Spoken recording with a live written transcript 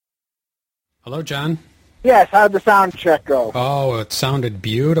Hello, John. Yes, how'd the sound check go? Oh, it sounded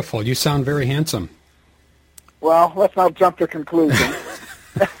beautiful. You sound very handsome. Well, let's not jump to conclusions.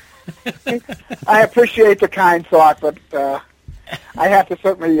 I appreciate the kind thought, but I have to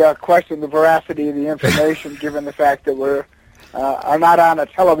certainly question the veracity of the information given the fact that we're are not on a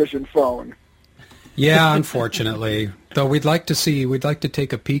television phone. Yeah, unfortunately. Though we'd like to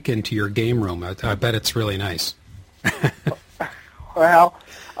take a peek into your game room. I bet it's really nice. Well,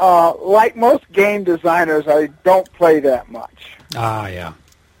 like most game designers, I don't play that much. Ah, yeah.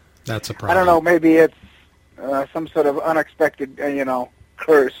 That's a problem. I don't know, maybe it's some sort of unexpected,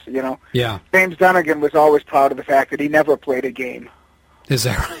 curse, Yeah. James Dunnigan was always proud of the fact that he never played a game. Is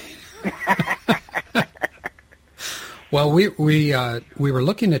that right? Well, we were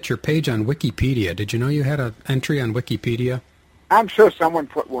looking at your page on Wikipedia. Did you know you had an entry on Wikipedia? I'm sure someone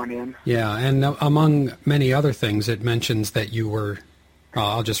put one in. Yeah, and among many other things, it mentions that you were,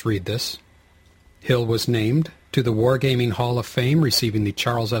 I'll just read this. Hill was named to the Wargaming Hall of Fame, receiving the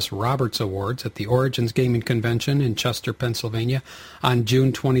Charles S. Roberts Awards at the Origins Gaming Convention in Chester, Pennsylvania on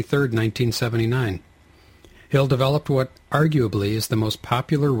June 23, 1979. Hill developed what arguably is the most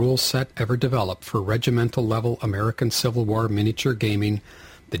popular rule set ever developed for regimental-level American Civil War miniature gaming,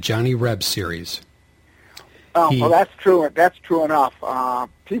 the Johnny Reb series. Oh, well, that's true. That's true enough.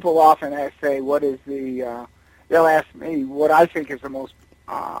 People often say, what is the, they'll ask me what I think is the most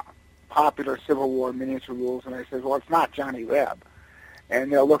popular Civil War miniature rules, and I say, well, it's not Johnny Reb.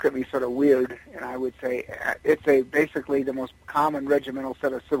 And they'll look at me sort of weird, and I would say it's basically the most common regimental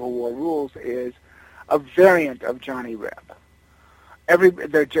set of Civil War rules is a variant of Johnny Reb.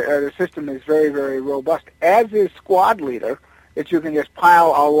 The system is very, very robust, as is Squad Leader, that you can just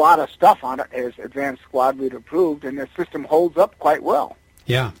pile a lot of stuff on it, as Advanced Squad Leader proved, and the system holds up quite well.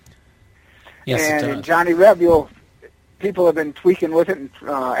 Yeah. Yes, and it does. In Johnny Reb, people have been tweaking with it and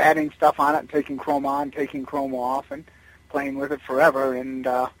adding stuff on it, and taking chrome on, taking chrome off, and playing with it forever. And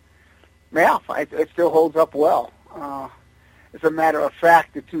it still holds up well. As a matter of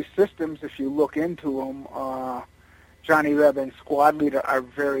fact, the two systems, if you look into them, Johnny Reb and Squad Leader are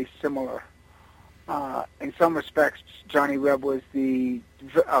very similar. In some respects, Johnny Reb was the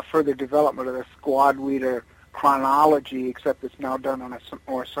further development of the Squad Leader chronology, except it's now done on a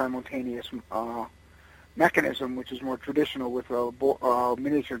more simultaneous mechanism, which is more traditional with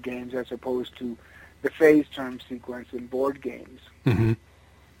miniature games as opposed to the phase term sequence in board games. Mm-hmm.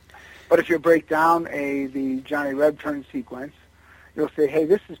 But if you break down the Johnny Reb turn sequence, you'll say, hey,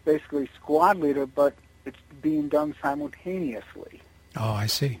 this is basically Squad Leader, but it's being done simultaneously. Oh, I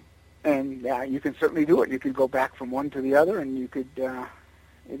see. And you can certainly do it. You could go back from one to the other, and you could,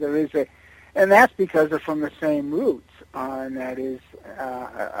 and that's because they're from the same roots, and that is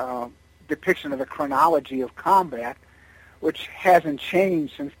a depiction of the chronology of combat, which hasn't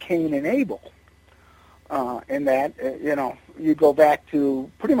changed since Cain and Abel. In that, you go back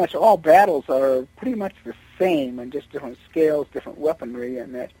to pretty much all battles are pretty much the same and just different scales, different weaponry,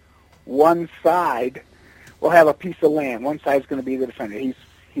 and that one side will have a piece of land. One side is going to be the defender.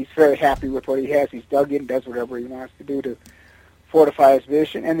 He's very happy with what he has. He's dug in, does whatever he wants to do to fortify his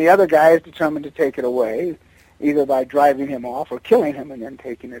position, and the other guy is determined to take it away, either by driving him off or killing him and then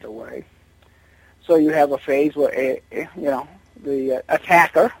taking it away. So you have a phase where, the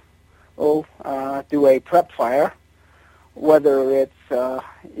attacker will do a prep fire, whether it's, a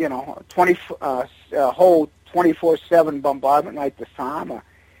whole 24/7 bombardment like the Somme, a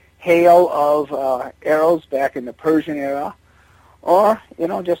hail of arrows back in the Persian era, or,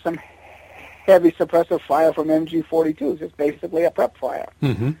 just some heavy suppressive fire from MG-42s. It's basically a prep fire.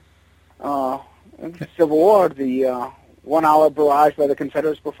 Mm-hmm. In the Civil War, the 1-hour barrage by the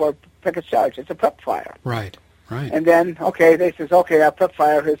Confederates before Pickett's charge, it's a prep fire. Right. And then, they says, our prep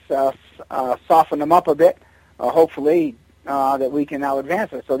fire has softened them up a bit, hopefully, that we can now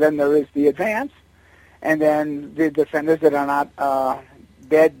advance it. So then there is the advance, and then the defenders that are not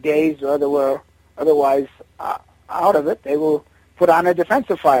dead, dazed, or otherwise out of it, they will put on a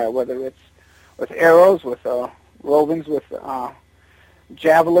defensive fire, whether it's with arrows, with rovings, with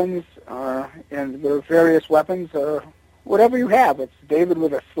javelins, and with various weapons, or whatever you have. It's David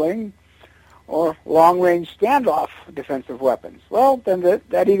with a sling, or long-range standoff defensive weapons. Well, then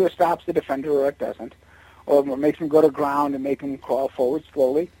that either stops the defender or it doesn't, or makes him go to ground and make him crawl forward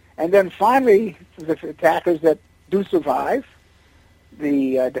slowly. And then finally, the attackers that do survive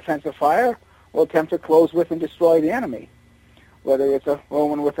the defensive fire will attempt to close with and destroy the enemy, whether it's a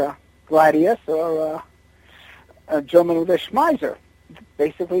Roman with a gladius or a German with a Schmeiser.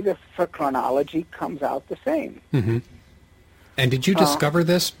 Basically, the chronology comes out the same. Mm-hmm. And did you discover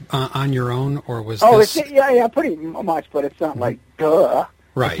this on your own, or was this... this... Yeah, pretty much, but it's not like, duh.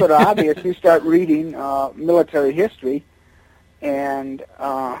 Right. It's sort of obvious. You start reading military history, and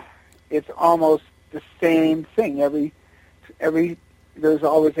it's almost the same thing. Every there's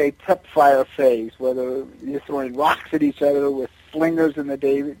always a prep fire phase, whether you're throwing rocks at each other with slingers in the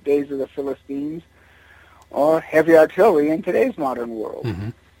days of the Philistines, or heavy artillery in today's modern world. Mm-hmm.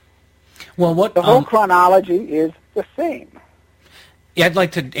 Well, the whole chronology is the same. Yeah, I'd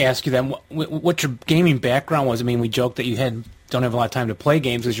like to ask you then what your gaming background was. I mean, we joked that you don't have a lot of time to play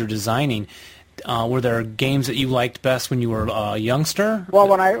games as you're designing. Were there games that you liked best when you were a youngster? Well,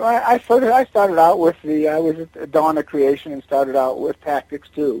 when I started out with I was at Dawn of Creation and started out with Tactics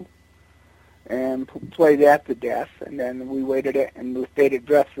 2, and played that to death. And then we waited and with bated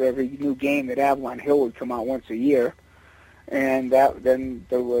breath for every new game that Avalon Hill would come out once a year. And then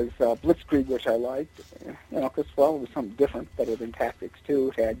there was Blitzkrieg, which I liked, because, it was something different, better than Tactics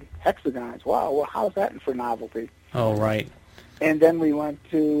 2. It had hexagons. Wow, well, how's that for novelty? Oh, right. And then we went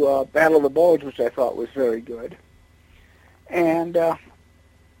to Battle of the Bulge, which I thought was very good. But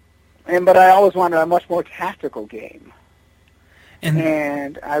I always wanted a much more tactical game.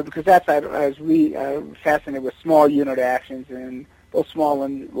 Because I was fascinated with small unit actions, and both small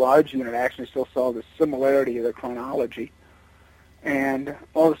and large unit actions still saw the similarity of the chronology. And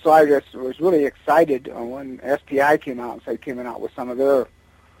also, I just was really excited when SPI came out and started coming out with some of their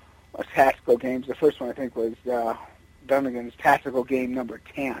tactical games. The first one, I think, was Dunnigan's Tactical Game number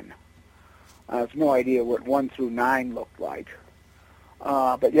 10. I have no idea what 1 through 9 looked like.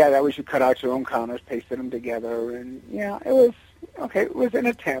 But yeah, that was you cut out your own counters, pasted them together, and yeah, it was okay. It was an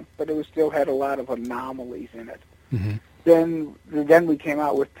attempt, but it still had a lot of anomalies in it. Mm-hmm. Then we came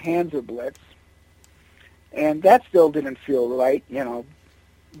out with Panzer Blitz, and that still didn't feel right.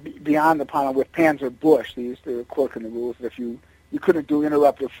 Beyond the problem with Panzer Bush, they used to quirk in the rules that if you couldn't do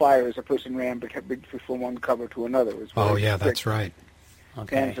interruptive fire as a person ran from one cover to another. It was that's right.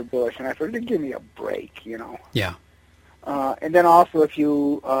 Okay. Panzer Bush, and I thought, give me a break, Yeah. And then also, if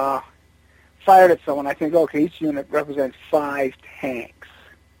you fired at someone, I think, okay, each unit represents 5 tanks.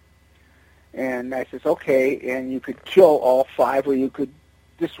 And I says, okay, and you could kill all 5, or you could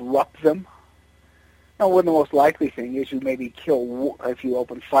disrupt them. Now, one of the most likely thing is you maybe kill, if you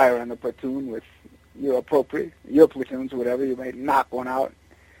open fire on the platoon with your platoons or whatever, you may knock one out,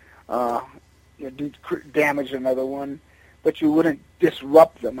 do damage another one, but you wouldn't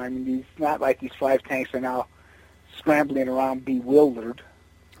disrupt them. I mean, it's not like these 5 tanks are now scrambling around bewildered.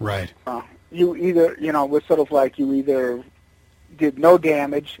 Right. You either, it was sort of like you either did no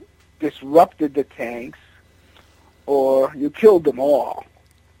damage, disrupted the tanks, or you killed them all.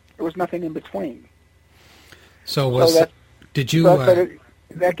 There was nothing in between. That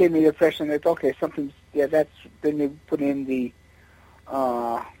gave me the impression that, okay, then you put in the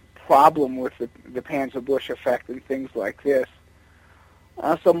problem with the Panzer Bush effect and things like this.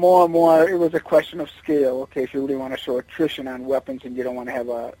 So more and more, it was a question of scale. Okay, if you really want to show attrition on weapons and you don't want to have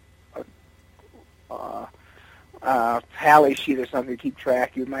a tally sheet or something to keep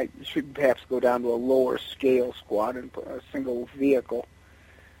track, you should perhaps go down to a lower scale squad and put a single vehicle.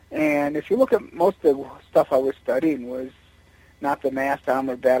 And if you look at most of the stuff I was studying was not the massed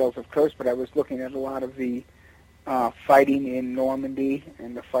armored battles of Kursk, but I was looking at a lot of the fighting in Normandy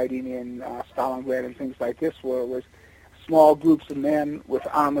and the fighting in Stalingrad and things like this, where it was small groups of men with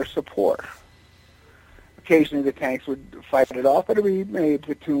armor support. Occasionally the tanks would fight it off, but it would be maybe a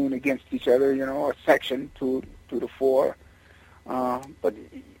platoon against each other, a section, 2 to 4. But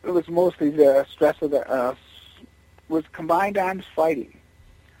it was mostly the stress of was combined arms fighting.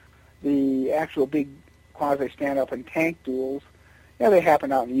 The actual big quasi-stand-up and tank duels, they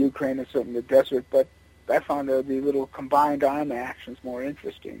happen out in Ukraine and certainly the desert, but I found the little combined arm actions more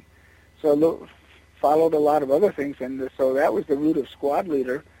interesting. So followed a lot of other things, and so that was the root of Squad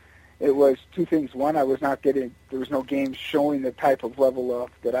Leader. It was 2 things. One, there was no games showing the type of level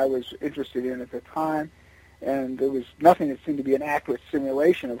that I was interested in at the time, and there was nothing that seemed to be an accurate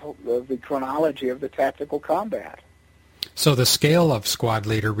simulation of the chronology of the tactical combat. So the scale of Squad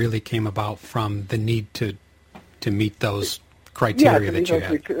Leader really came about from the need to meet those criteria that you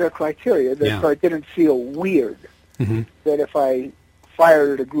had. The criteria, so it didn't feel weird. Mm-hmm. That if I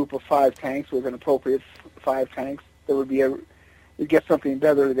fired at a group of 5 tanks with an appropriate 5 tanks, there would be you'd get something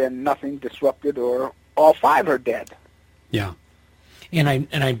better than nothing disrupted or all 5 are dead. Yeah. And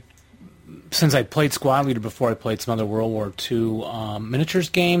I since I played Squad Leader before, I played some other World War II miniatures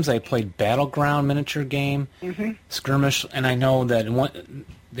games. I played Battleground miniature game, Skirmish, and I know that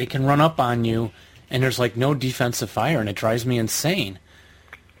they can run up on you, and there's like no defensive fire, and it drives me insane.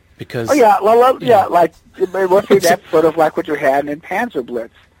 Because like that's sort of like what you had in Panzer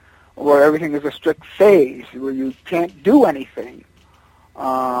Blitz, where everything is a strict phase, where you can't do anything.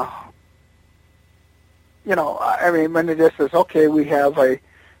 I mean, when it just says, okay, we have a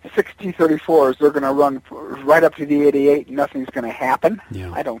 6 T-34s, they're going to run right up to the 88 and nothing's going to happen.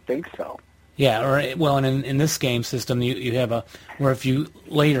 Yeah. I don't think so. Yeah, or well, and in this game system, you have where if you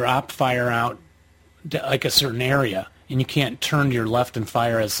later opt fire out like a certain area, and you can't turn to your left and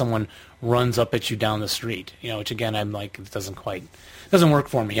fire as someone runs up at you down the street. Which again, I'm like, it doesn't work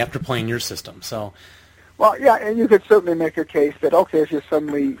for me after playing your system. So, well, yeah, and you could certainly make a case that okay, if you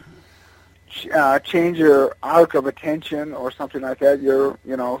suddenly change your arc of attention or something like that, your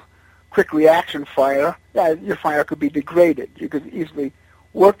quick reaction fire, your fire could be degraded. You could easily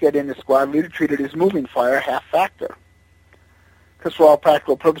work that in the squad leader, treat it as moving fire, half factor. Because for all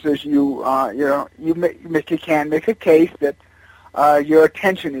practical purposes, you can make a case that your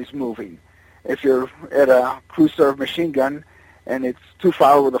attention is moving. If you're at a crew serve machine gun and it's too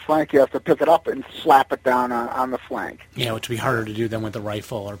far over the flank, you have to pick it up and slap it down on the flank. Yeah, which would be harder to do than with a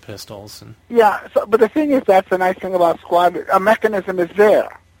rifle or pistols. Yeah, but the thing is, that's the nice thing about squad. A mechanism is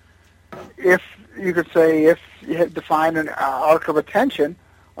there. If you could say, if you had defined an arc of attention,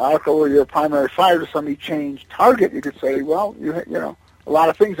 arc over your primary fire to somebody change target, you could say, well, a lot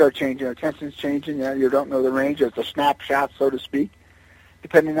of things are changing. Attention's changing. You don't know the range. It's a snapshot, so to speak.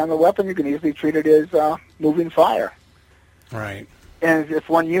 Depending on the weapon, you can easily treat it as moving fire. Right. And if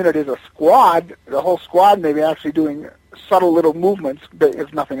one unit is a squad, the whole squad may be actually doing subtle little movements, but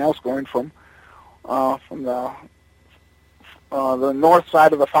if nothing else, going from the north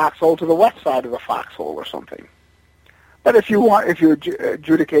side of the foxhole to the west side of the foxhole or something. But if you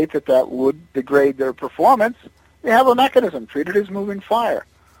adjudicate that would degrade their performance, you have a mechanism. Treat it as moving fire.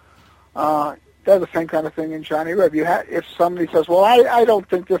 Does the same kind of thing in Johnny Reb. If somebody says, well, I don't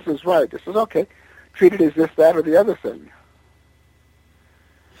think this is right, this is okay. Treat it as this, that, or the other thing.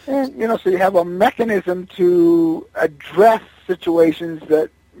 And, so you have a mechanism to address situations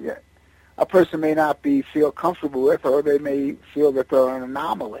that a person may not feel comfortable with, or they may feel that they're an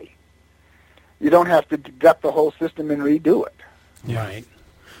anomaly. You don't have to gut the whole system and redo it. Yeah. Right.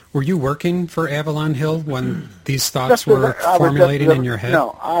 Were you working for Avalon Hill when these thoughts were formulating in your head?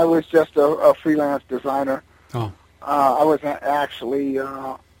 No, I was just a freelance designer. Oh. I wasn't actually.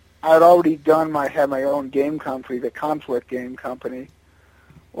 I had already had my own game company, the Conflict Game Company,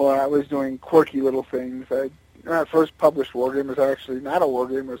 where I was doing quirky little things. My first published war game was actually not a war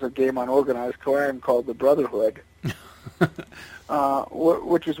game; it was a game on organized crime called The Brotherhood.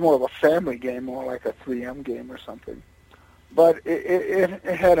 Which is more of a family game, more like a 3M game or something. But it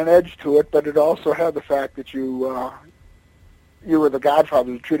had an edge to it, but it also had the fact that you were the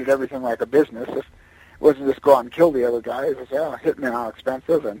godfather who treated everything like a business. If it wasn't just go out and kill the other guy, it was, hitmen are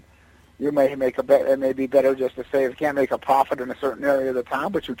expensive, and you may make a bet. It may be better just to say, if you can't make a profit in a certain area of the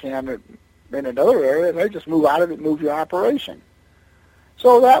town, but you can in another area, they just move out of it and move your operation.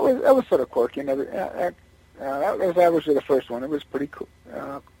 So that was sort of quirky. That was the first one. It was pretty cool,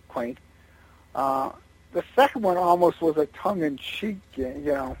 quaint. The second one almost was a tongue-in-cheek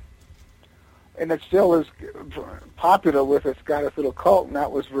game, and it still is popular with it's got its little cult, and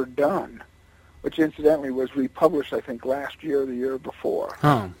that was Verdun, which incidentally was republished, I think, last year or the year before.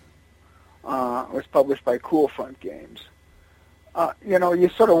 Oh. It was published by Cool Front Games. You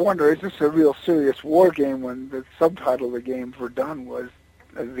sort of wonder, is this a real serious war game when the subtitle of the game, Verdun, was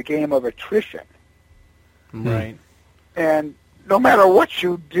the game of attrition? Right. And no matter what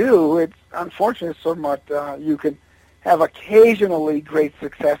you do, it's unfortunate somewhat you can have occasionally great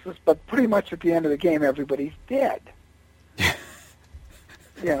successes, but pretty much at the end of the game, everybody's dead.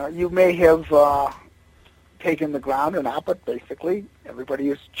 You may have taken the ground or not, but basically everybody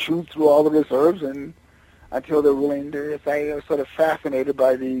has chewed through all the reserves and until they're willing to. I was sort of fascinated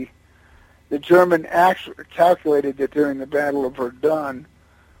by the German actually calculated that during the Battle of Verdun,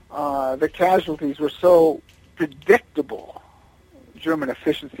 the casualties were so predictable, German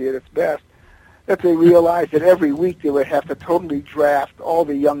efficiency at its best, that they realized that every week they would have to totally draft all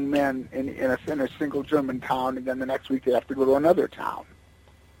the young men in a single German town, and then the next week they have to go to another town.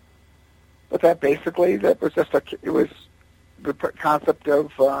 But that was just it was the concept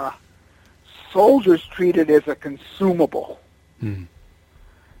of soldiers treated as a consumable. Mm.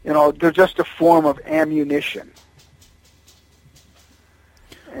 They're just a form of ammunition.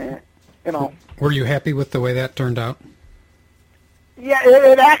 Were you happy with the way that turned out? Yeah,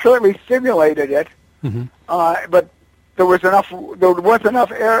 it accurately simulated it, mm-hmm. But there was enough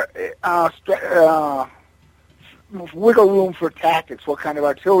wiggle room for tactics, what kind of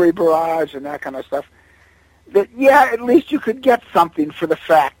artillery barrage and that kind of stuff. That at least you could get something for the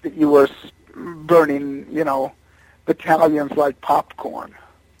fact that you were burning, battalions like popcorn.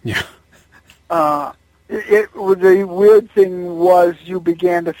 Yeah. The weird thing was you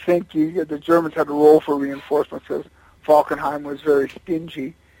began to think the Germans had to roll for reinforcements because Falkenhayn was very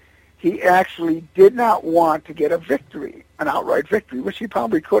stingy. He actually did not want to get a victory, an outright victory, which he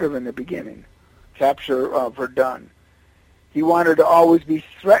probably could have in the beginning, capture Verdun. He wanted to always be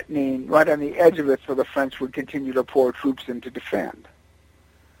threatening right on the edge of it so the French would continue to pour troops in to defend.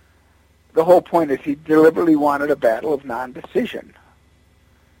 The whole point is he deliberately wanted a battle of non-decision,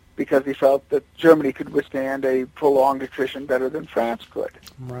 because he felt that Germany could withstand a prolonged attrition better than France could.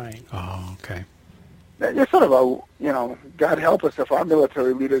 Right. Oh, okay. It's sort of God help us if our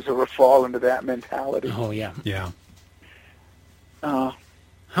military leaders ever fall into that mentality. Oh, yeah. Yeah.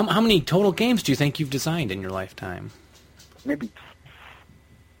 How many total games do you think you've designed in your lifetime? Maybe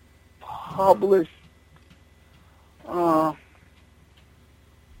published, I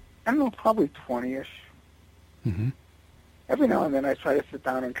don't know, probably 20-ish. Mm-hmm. Every now and then I try to sit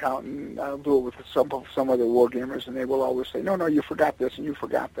down and count, and I'll do it with some other war gamers, and they will always say, no, you forgot this and you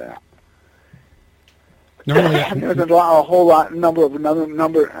forgot that. Normally, there's a number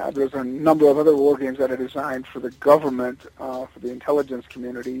of other war games that I designed for the government, for the intelligence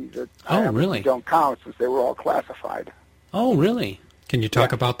community that really don't count since they were all classified. Oh, really? Can you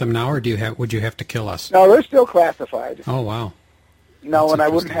talk about them now, or would you have to kill us? No, they're still classified. Oh, wow. No, That's and I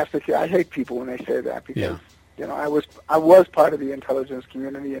wouldn't have to. I hate people when they say that because Yeah. I was part of the intelligence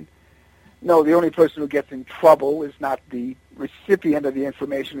community, and no, the only person who gets in trouble is not the recipient of the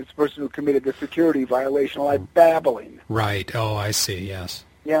information; it's the person who committed the security violation, like babbling. Right. Oh, I see. Yes.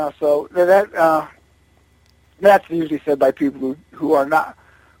 Yeah. So that's usually said by people who are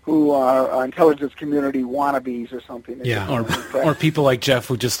intelligence community wannabes or something. Yeah. Or people like Jeff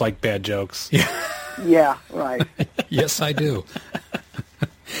who just like bad jokes. Yeah. Yeah. Right. Yes, I do.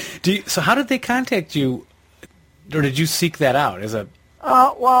 So how did they contact you, or did you seek that out?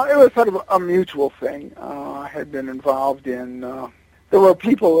 Well, it was sort of a mutual thing. I had been involved in. There were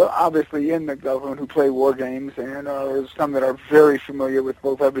people, obviously, in the government who play war games, and some that are very familiar with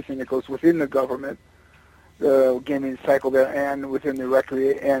both everything that goes within the government, the gaming cycle there, and within the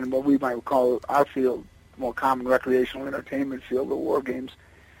and what we might call our field, more common recreational entertainment field, the war games.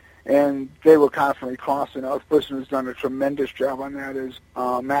 And they were constantly crossing out. The person who's done a tremendous job on that is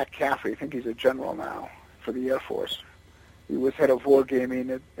Matt Caffrey. I think he's a general now for the Air Force. He was head of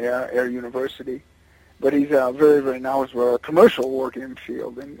wargaming at Air University. But he's very, very knowledgeable, a commercial wargame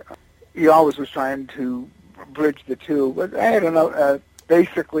field. And he always was trying to bridge the two. But I had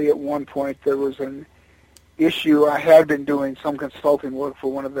basically at one point there was an issue. I had been doing some consulting work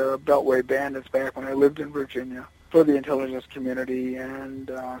for one of the Beltway bandits back when I lived in Virginia for the intelligence community,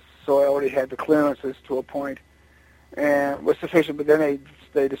 and so I already had the clearances to a point, and was sufficient. But then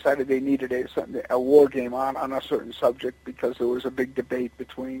they decided they needed a war game on a certain subject because there was a big debate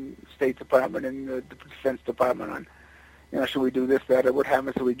between the State Department and the Defense Department on, should we do this, that, or what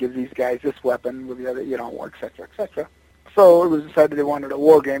happens if we give these guys this weapon with the other, et cetera, et cetera. So it was decided they wanted a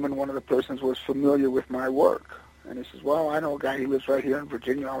war game, and one of the persons was familiar with my work, and he says, well, I know a guy who lives right here in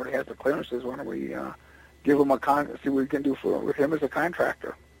Virginia, already has the clearances. Why don't we give him see what we can do with him as a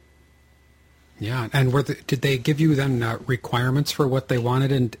contractor. Yeah, and did they give you then requirements for what they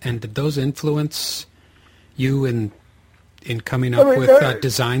wanted, and did those influence you in coming up with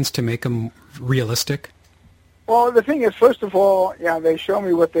designs to make them realistic? Well, the thing is, first of all, they show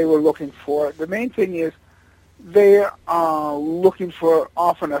me what they were looking for. The main thing is they are looking for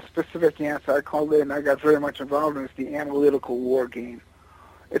often a specific answer. I called it, and I got very much involved in it, the analytical war game.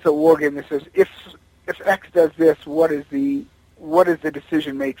 It's a war game that says if X does this, what is the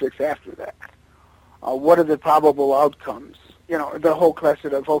decision matrix after that? What are the probable outcomes? The whole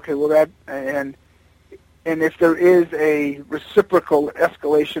question of and if there is a reciprocal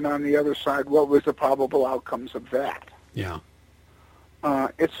escalation on the other side, what was the probable outcomes of that? Yeah.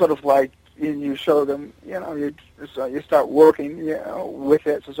 It's sort of like you show them, you start working, with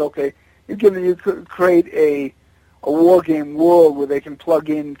it. So it's okay. You create a war game world where they can plug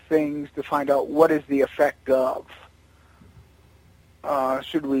in things to find out what is the effect of.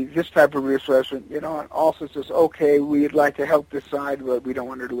 Should we, this type of resource, and also says, okay, we'd like to help this side, but we don't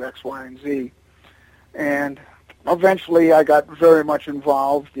want to do X, Y, and Z. And eventually I got very much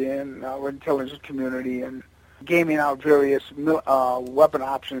involved in our intelligence community and gaming out various weapon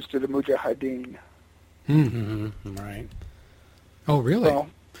options to the Mujahideen. Mm-hmm. Right. Oh, really? So,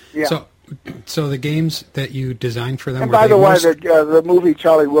 yeah. So the games that you designed for them. And by the way, the movie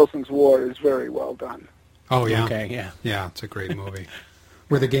Charlie Wilson's War is very well done. Oh yeah. Okay. Yeah. Yeah, it's a great movie.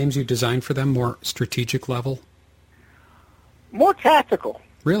 Were the games you designed for them more strategic level? More tactical.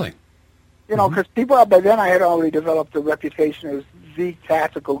 Really? Because people by then I had already developed a reputation as the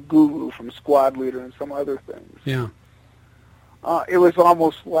tactical guru from Squad Leader and some other things. Yeah. It was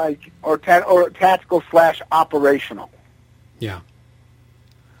almost like, or tactical / operational. Yeah.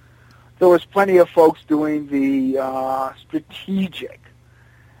 There was plenty of folks doing the strategic.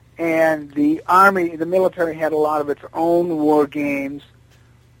 And the Army, the military had a lot of its own war games,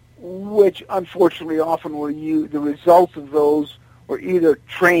 which unfortunately often were the results of those were either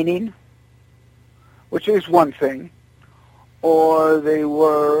training, which is one thing, or they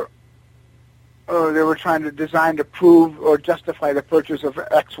were trying to design to prove or justify the purchase of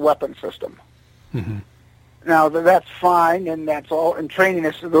X weapon system. Mm-hmm. Now that's fine, and that's all. And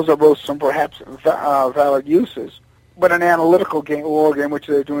training those are both some perhaps valid uses. But an analytical war game, which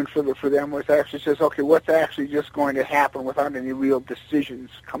they're doing for them, which actually says, okay, what's actually just going to happen without any real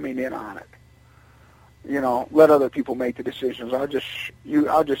decisions coming in on it? Let other people make the decisions. I'll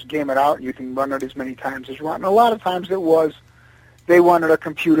just game it out. You can run it as many times as you want. And a lot of times they wanted a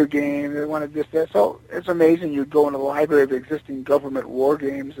computer game. They wanted this, that. So it's amazing. You'd go into the library of existing government war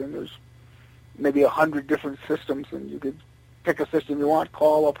games, and there's maybe 100 different systems, and you could pick a system you want,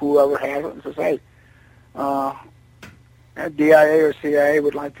 call up whoever has it, and say, hey, DIA or CIA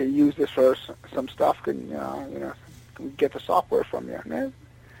would like to use this for some stuff. Can get the software from you? And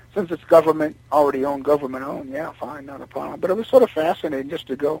since it's government owned, yeah, fine, not a problem. But it was sort of fascinating just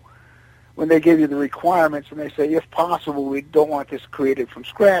to go when they give you the requirements and they say, if possible, we don't want this created from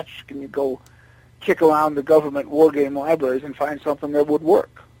scratch. Can you go kick around the government war game libraries and find something that would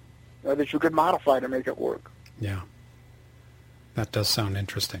work, that you could modify to make it work? Yeah, that does sound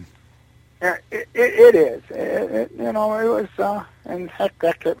interesting. Yeah, it is. It was, and heck,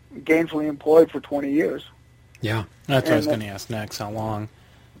 that kept gainfully employed for 20 years. Yeah. That's what I was going to ask next, how long?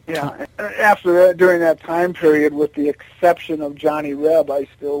 Yeah, after that, during that time period, with the exception of Johnny Reb, I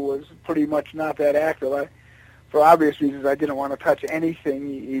still was pretty much not that active. For obvious reasons, I didn't want to touch anything,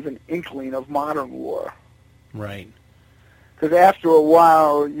 even inkling of modern war. Right. Because after a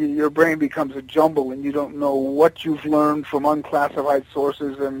while, your brain becomes a jumble, and you don't know what you've learned from unclassified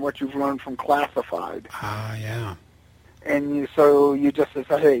sources and what you've learned from classified. Yeah. And so you just say,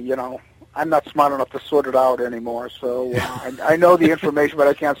 hey, I'm not smart enough to sort it out anymore. So I know the information, but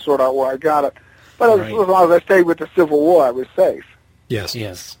I can't sort out where I got it. But as long as I stayed with the Civil War, I was safe. Yes.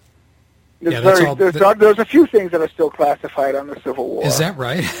 Yes. There's a few things that are still classified on the Civil War. Is that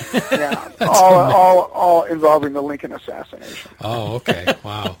right? Yeah, all involving the Lincoln assassination. Oh, okay.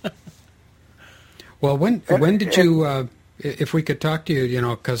 Wow. Well, when did you? If we could talk to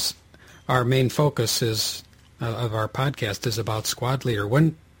you, because our main focus of our podcast is about Squad Leader.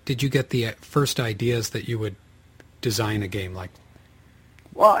 When did you get the first ideas that you would design a game like?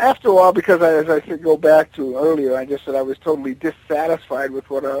 Well, after a while, because as I said, go back to earlier, I just said I was totally dissatisfied with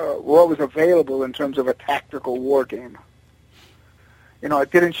what was available in terms of a tactical war game.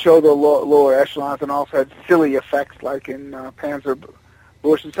 It didn't show the lower echelons, and also had silly effects like in Panzer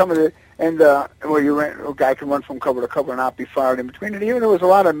Bush and some of the where a guy can run from cover to cover and not be fired in between. And even there was a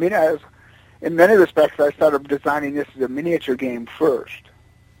lot of in many respects, I started designing this as a miniature game first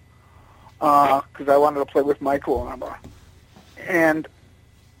because I wanted to play with micro armor and.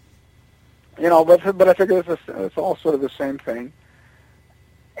 But I figured it's all sort of the same thing.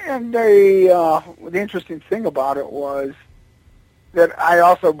 And the interesting thing about it was that I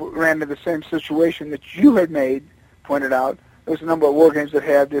also ran into the same situation that you had pointed out. There was a number of war games that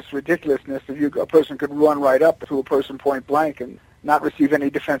had this ridiculousness that a person could run right up to a person point blank and not receive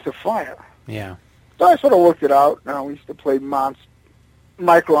any defensive fire. Yeah. So I sort of worked it out. We used to play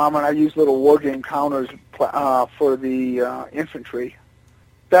micro armor, and I used little war game counters for the infantry.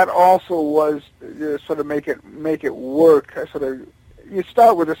 That also was sort of make it work. You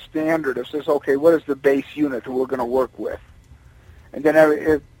start with a standard that says, okay, what is the base unit that we're going to work with, and then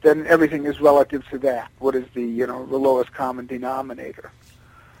everything is relative to that. What is the lowest common denominator?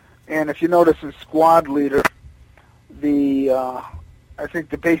 And if you notice in Squad Leader, I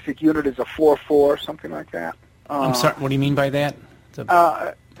think the basic unit is a 4-4, something like that. I'm sorry. What do you mean by that?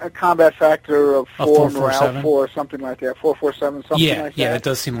 A combat factor of 4, morale 4, something like that, 4-4-7, something like that. Yeah, that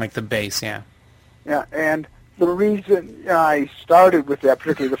does seem like the base, yeah. Yeah, and the reason I started with that,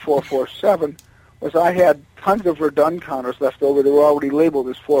 particularly the 4-4-7, was I had tons of redundant counters left over that were already labeled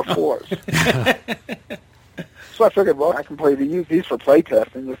as 4-4s. So I figured, well, I can use these for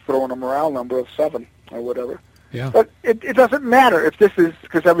playtest and just throw in a morale number of 7 or whatever. Yeah. But it doesn't matter if this is,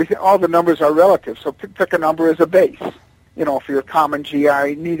 because all the numbers are relative, so pick a number as a base. For your common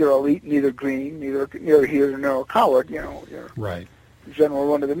GI, neither elite, neither green, neither hero nor coward, your right. general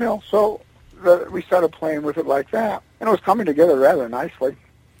run-of-the-mill. So we started playing with it like that, and it was coming together rather nicely.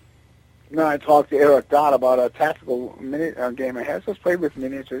 Then I talked to Eric Dodd about a tactical game I had. So let's play with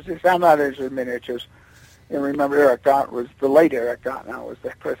miniatures. He said, I'm not interested in miniatures. And remember, Eric Dodd was the late Eric Dodd. Now was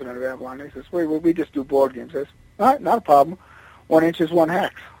the president of Avalon. He says, we just do board games. I says, all right, not a problem. 1 inch is 1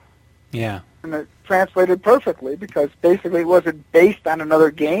 hex. Yeah. And it translated perfectly because basically it wasn't based on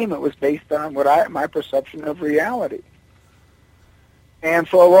another game. It was based on my perception of reality. And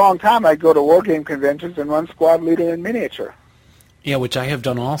for a long time, I'd go to war game conventions and run Squad Leader in miniature. Yeah, which I have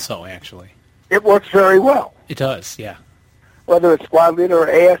done also, actually. It works very well. It does, yeah. Whether it's Squad Leader or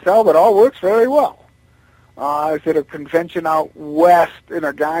ASL, it all works very well. I was at a convention out west, and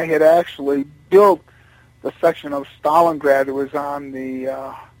a guy had actually built the section of Stalingrad that was on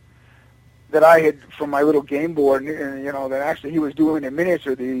the that I had from my little game board, and that actually he was doing in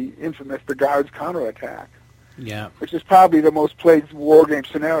miniature the infamous The Guards counterattack. Yeah. Which is probably the most played war game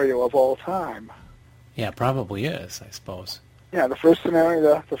scenario of all time. Yeah, it probably is, I suppose. Yeah, the first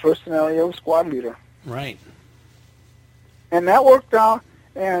scenario of Squad Leader. Right. And that worked out,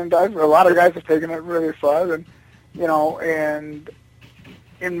 and a lot of guys have taken it really far, and and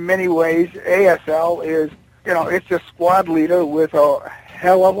in many ways, ASL is, it's a Squad Leader with a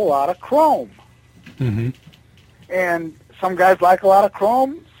hell of a lot of chrome. Mm-hmm. And some guys like a lot of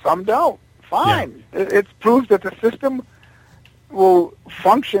chrome, some don't. Fine. Yeah. It proves that the system will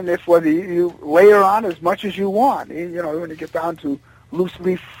function if whether you layer on as much as you want. When you get down to loose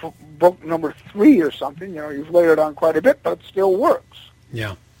leaf book number 3 or something, you've layered on quite a bit, but it still works.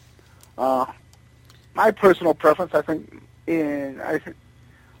 Yeah. My personal preference, I think ASL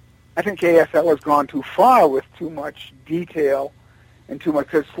has gone too far with too much detail and too much,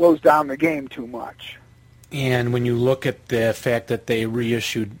 because it slows down the game too much. And when you look at the fact that they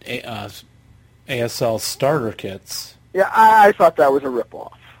reissued ASL starter kits, yeah, I thought that was a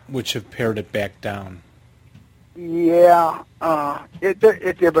ripoff. Which have pared it back down. Yeah, it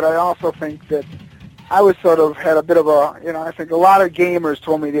did, but I also think that I was sort of had a bit of a, I think a lot of gamers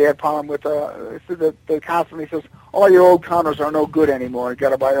told me they had problem with, they constantly says, all your old counters are no good anymore, you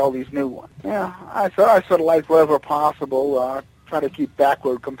got to buy all these new ones. Yeah, I sort of like wherever possible, try to keep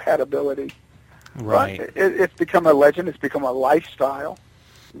backward compatibility. Right. But it's become a legend, it's become a lifestyle.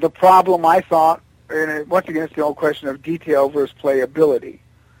 The problem, I thought, and once again, it's the old question of detail versus playability.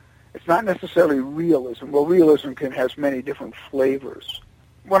 It's not necessarily realism. Well, realism has many different flavors.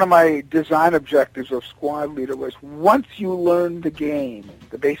 One of my design objectives of Squad Leader was once you learn the game,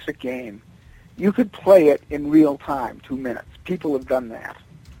 the basic game, you could play it in real time, 2 minutes. People have done that.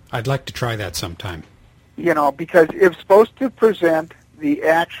 I'd like to try that sometime. Because it's supposed to present the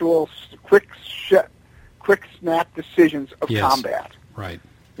actual quick snap decisions of combat. Right.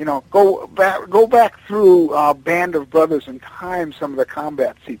 Go back through Band of Brothers and time some of the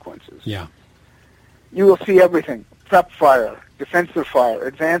combat sequences. Yeah. You will see everything. Prep fire, defensive fire,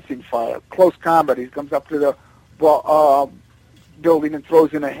 advancing fire, close combat. He comes up to the building and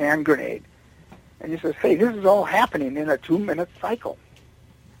throws in a hand grenade. And he says, hey, this is all happening in a 2-minute cycle.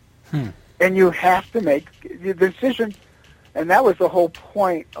 And you have to make the decision. And that was the whole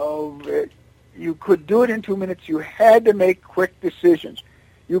point of it. You could do it in 2 minutes. You had to make quick decisions.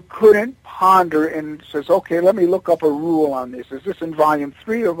 You couldn't ponder and says, okay, let me look up a rule on this. Is this in Volume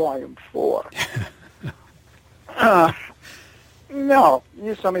 3 or Volume 4? No.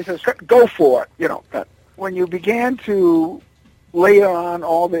 Somebody says, go for it. But when you began to layer on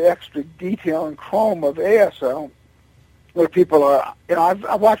all the extra detail and chrome of ASL, where people are,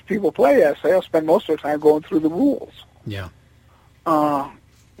 I've watched people play ASL, spend most of the time going through the rules. Yeah.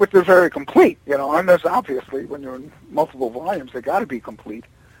 Which are very complete, and there's obviously, when you're in multiple volumes, they got to be complete.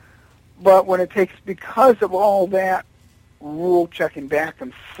 But when it takes, because of all that rule checking back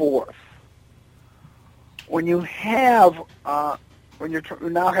and forth, when you have, when you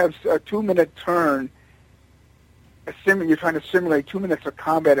now have a 2-minute turn, you're trying to simulate 2 minutes of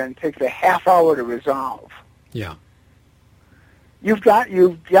combat and it takes a half hour to resolve. Yeah. You've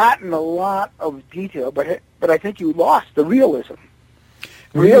gotten a lot of detail, but I think you lost the realism.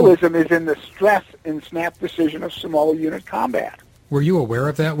 Realism is in the stress and snap decision of small unit combat. Were you aware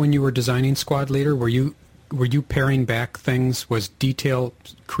of that when you were designing Squad Leader? Were you paring back things? Was detail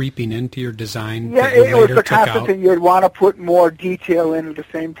creeping into your design? Yeah, it was the constant thing. You'd want to put more detail in at the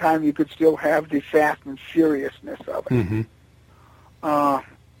same time. You could still have the fast and furiousness of it. Mm-hmm.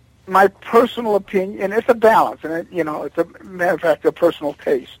 My personal opinion, and it's a balance, and it's a matter of fact a personal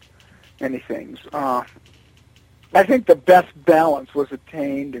taste. Many things. I think the best balance was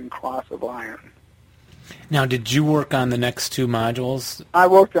attained in Cross of Iron. Now, did you work on the next 2 modules? I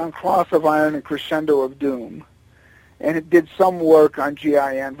worked on Cross of Iron and Crescendo of Doom, and it did some work on GI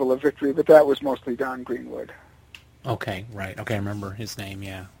Anvil of Victory, but that was mostly Don Greenwood. Okay, right. Okay, I remember his name,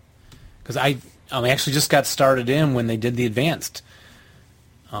 yeah. because I actually just got started in when they did the advanced.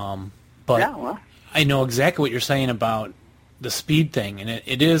 But Yeah, well. I know exactly what you're saying about the speed thing, and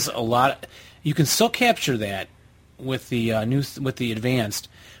it is a lot. You can still capture that with the with the advanced,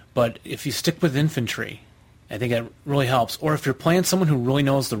 but if you stick with infantry, I think that really helps. Or if you're playing someone who really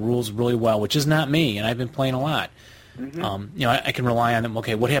knows the rules really well, which is not me, and I've been playing a lot. Mm-hmm. I can rely on them.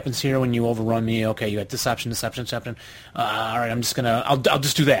 Okay, what happens here when you overrun me? Okay, you got this option, this option, this option. All right, I'll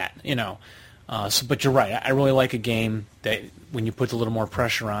just do that. But you're right. I really like a game that when you put a little more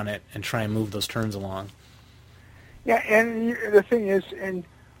pressure on it and try and move those turns along. Yeah, and the thing is,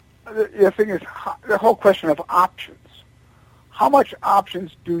 the whole question of options. How much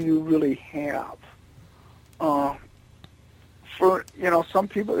options do you really have? For some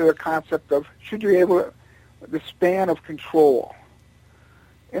people, the concept of should you be able to, the span of control.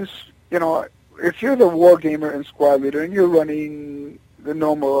 And if you're the war gamer and squad leader and you're running the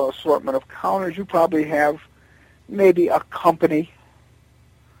normal assortment of counters, you probably have maybe a company.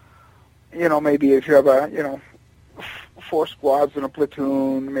 Maybe if you have 4 squads in a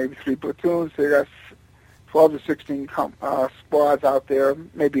platoon, maybe 3 platoons, so you got 12 to 16 squads out there,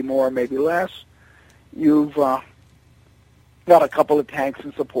 maybe more, maybe less. You've got a couple of tanks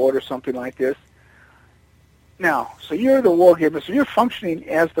in support or something like this. Now, so you're the war gamer, so you're functioning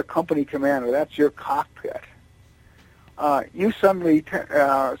as the company commander. That's your cockpit. You suddenly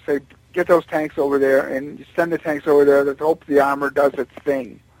say, get those tanks over there, and you send the tanks over there to hope the armor does its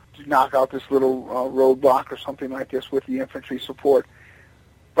thing, to knock out this little roadblock or something like this with the infantry support.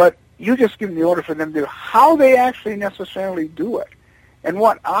 But you just give them the order for them to do how they actually necessarily do it. And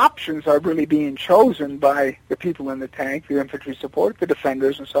what options are really being chosen by the people in the tank, the infantry support, the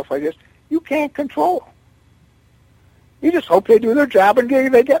defenders and stuff like this, you can't control. You just hope they do their job and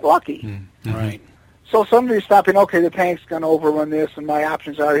they get lucky. Mm-hmm. Right. So somebody's stopping, okay, the tank's going to overrun this, and my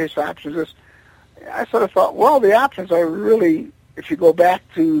options are his options this. I sort of thought, well, the options are really, if you go back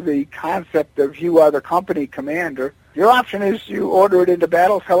to the concept of you are the company commander, your option is you order it into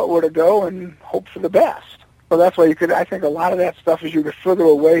battle, tell it where to go, and hope for the best. So that's why I think a lot of that stuff is you get further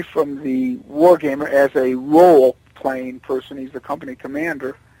away from the wargamer as a role-playing person, he's the company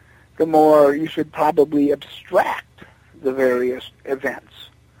commander, the more you should probably abstract the various events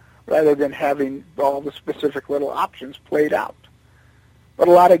rather than having all the specific little options played out. But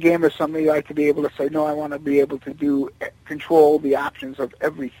a lot of gamers suddenly like to be able to say, no, I want to be able to control the options of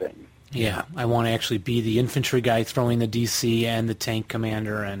everything. Yeah, I want to actually be the infantry guy throwing the DC and the tank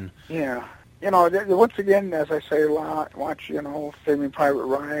commander. And yeah. Once again, as I say a lot, watch, Saving Private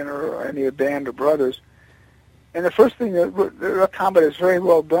Ryan or any of Band of Brothers, and the first thing, the combat is very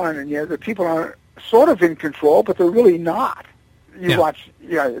well done, and the people are sort of in control, but they're really not. Watch,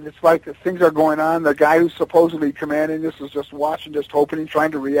 it's like things are going on. The guy who's supposedly commanding this is just watching, just hoping,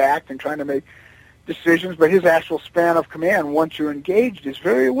 trying to react and trying to make decisions, but his actual span of command, once you're engaged, is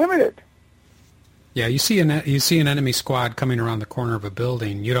very limited. Yeah, you see an enemy squad coming around the corner of a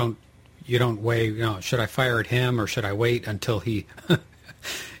building. You don't weigh, should I fire at him or should I wait until he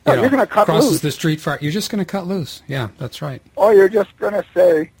you're going to cut crosses loose. the street fire? You're just going to cut loose. Yeah, that's right. Or you're just going to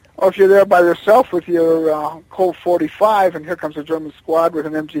say, or if you're there by yourself with your Colt 45 and here comes a German squad with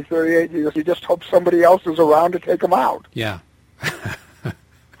an MG38, you just hope somebody else is around to take them out. Yeah.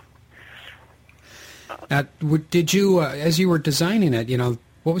 Now, did you, as you were designing it,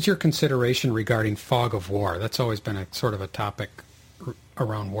 what was your consideration regarding fog of war? That's always been a sort of a topic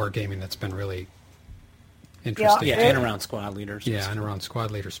around wargaming that's been really interesting. Yeah, and around squad leaders. Yeah, and around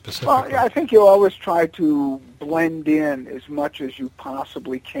squad leaders specifically. Well, yeah, I think you always try to blend in as much as you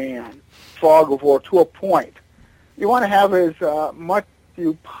possibly can. Fog of war to a point. You want to have as much as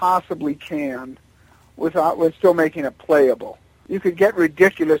you possibly can with still making it playable. You could get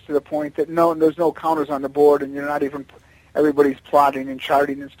ridiculous to the point that there's no counters on the board, and you're not even, everybody's plotting and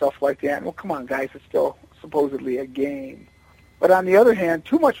charting and stuff like that. Well, come on, guys, it's still supposedly a game. But on the other hand,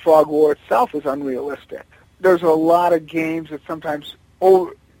 too much fog war itself is unrealistic. There's a lot of games that sometimes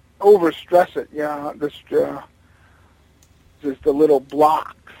overstress it. There's the little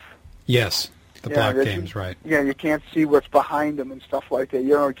blocks. Yes, the block games, right. Yeah, you can't see what's behind them and stuff like that.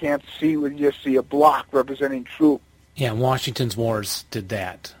 You can't see when you just see a block representing troops. Yeah, Washington's Wars did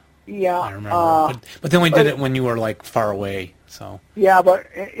that. Yeah. I remember. But they only did it when you were, far away. So. Yeah, but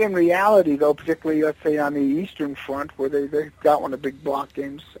in reality, though, particularly, let's say, on the Eastern Front, where they've got one of the big block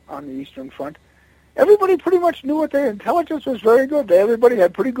games on the Eastern Front, everybody pretty much knew what their intelligence was very good. Everybody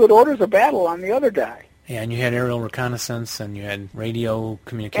had pretty good orders of battle on the other guy. Yeah, and you had aerial reconnaissance, and you had radio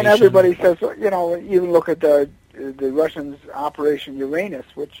communication. And everybody says, even look at the Russians' Operation Uranus,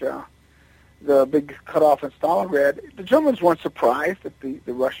 which the big cutoff in Stalingrad. The Germans weren't surprised at the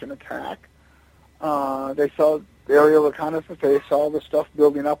Russian attack. They saw the aerial reconnaissance. They saw the stuff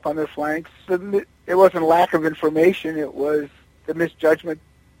building up on their flanks. It wasn't lack of information. It was the misjudgment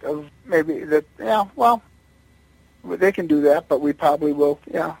of maybe that, they can do that, but we probably will,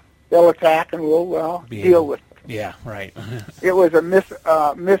 they'll attack and we'll deal with it. Yeah, right. It was a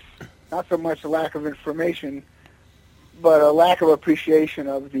not so much a lack of information, but a lack of appreciation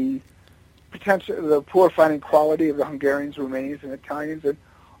of the potential, the poor fighting quality of the Hungarians, Romanians, and Italians, and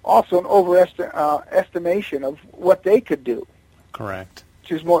also an overestimation of what they could do. Correct.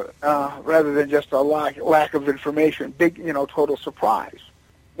 Which is more, rather than just a lack of information, big, total surprise.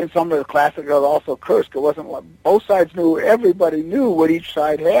 In some of the classic, also Kursk, it wasn't like both sides knew, everybody knew what each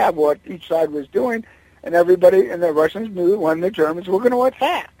side had, what each side was doing, and everybody, and the Russians knew when the Germans were going to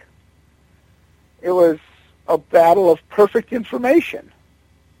attack. It was a battle of perfect information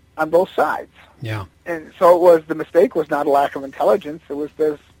on both sides. Yeah. And so the mistake was not a lack of intelligence, it was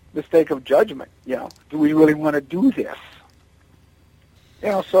the mistake of judgment. Do we really want to do this?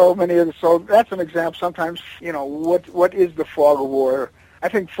 So that's an example. Sometimes, what is the fog of war? I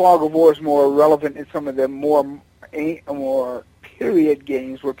think fog of war is more relevant in some of the more period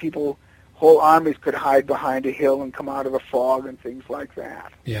games where whole armies could hide behind a hill and come out of the fog and things like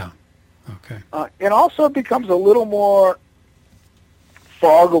that. Yeah. Okay. And also it becomes a little more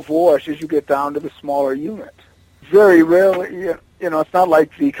fog of war as you get down to the smaller unit. Very rarely, it's not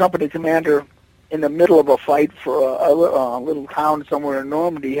like the company commander in the middle of a fight for a little town somewhere in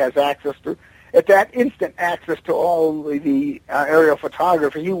Normandy has access to, at that instant, access to all the aerial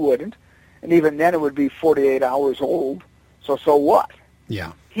photography. He wouldn't. And even then it would be 48 hours old. So what?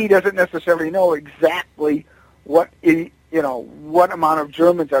 Yeah. He doesn't necessarily know exactly what amount of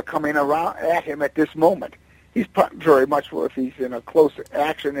Germans are coming around at him at this moment. He's very much, if he's in a close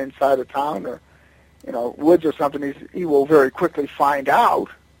action inside a town or, woods or something, he will very quickly find out.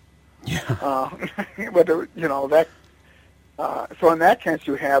 Yeah. Whether, that. So in that sense,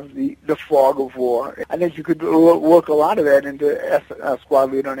 you have the fog of war. I think you could work a lot of that into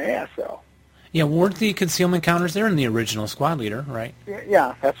Squad Leader and ASL. Yeah, weren't the concealment counters there in the original Squad Leader, right?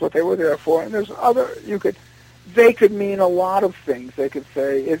 Yeah, that's what they were there for. And there's they could mean a lot of things. They could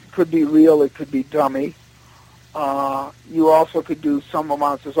say it could be real, it could be dummy. You also could do some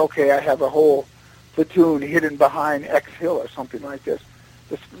amounts as, okay, I have a whole platoon hidden behind X hill or something like this.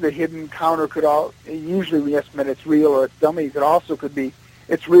 The hidden counter could usually yes meant it's real or it's dummy. It also could be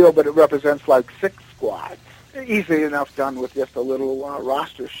it's real, but it represents like 6 squads. Easily enough done with just a little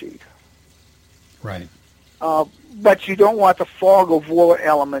roster sheet. Right. But you don't want the fog of war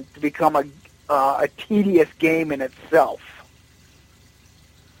element to become a tedious game in itself.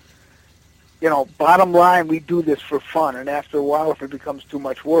 Bottom line, we do this for fun, and after a while, if it becomes too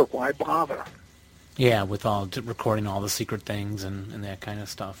much work, why bother? Yeah, with recording all the secret things and that kind of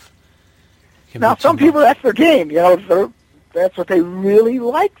stuff. Now, some people, that's their game. That's what they really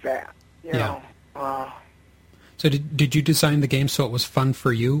like. That. Yeah. So did you design the game so it was fun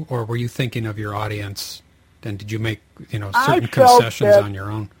for you, or were you thinking of your audience? And did you make certain concessions on your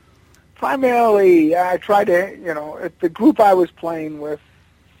own? Primarily, I tried to if the group I was playing with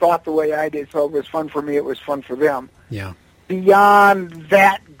thought the way I did, so it was fun for me. It was fun for them. Yeah. Beyond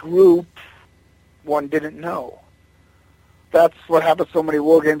that group, one didn't know. That's what happens. So many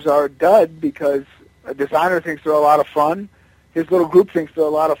war games are a dud because a designer thinks they're a lot of fun. His little group thinks they're a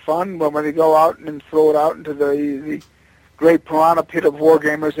lot of fun. But when they go out and throw it out into the great piranha pit of war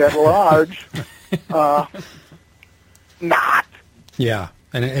gamers at large, not. Yeah.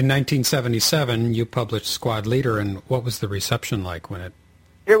 And in 1977, you published Squad Leader, and what was the reception like when it?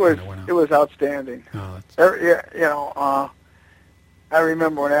 It was outstanding. Oh, I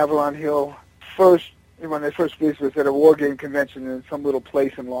remember when Avalon Hill when they first released it, was at a war game convention in some little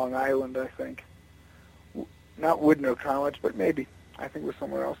place in Long Island, I think. Not Widner College, but maybe. I think it was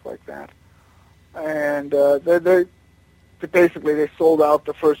somewhere else like that. And they sold out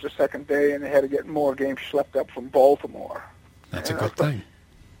the first or second day, and they had to get more games schlepped up from Baltimore. That's a good thing.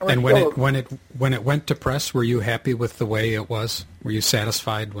 And when it went to press, were you happy with the way it was? Were you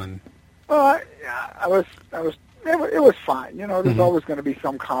satisfied when? Well, I was. It was fine. There's always going to be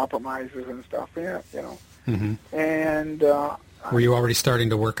some compromises and stuff. Yeah, Mm-hmm. And were you already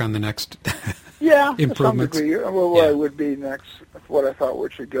starting to work on the next? Yeah, improvements? to some degree. Well, what would be next? What I thought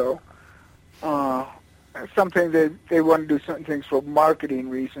would should go. Something they want to do certain things for marketing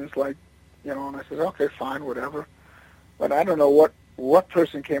reasons, like and I said, okay, fine, whatever. But I don't know what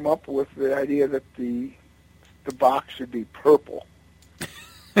person came up with the idea that the box should be purple.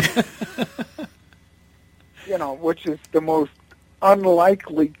 Which is the most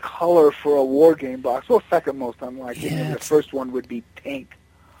unlikely color for a war game box. Well, second most unlikely. Yeah, the first one would be pink.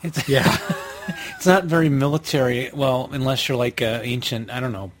 It's It's not very military. Well, unless you're like ancient, I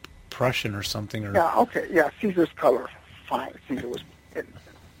don't know, Prussian or something. Or Yeah, okay, yeah, Caesar's color, fine. Caesar was,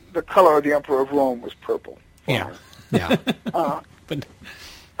 the color of the Emperor of Rome was purple. Fine. Yeah. but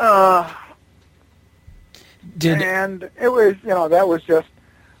And it was, that was just,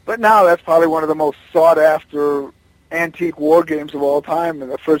 but now that's probably one of the most sought after antique war games of all time,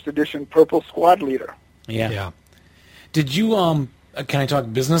 and the first edition Purple Squad Leader. Yeah. Did you can I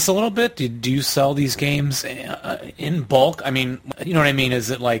talk business a little bit? Do you sell these games in bulk? I mean, you know what I mean? Is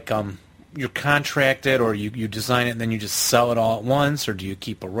it like you're contracted, or you design it and then you just sell it all at once, or do you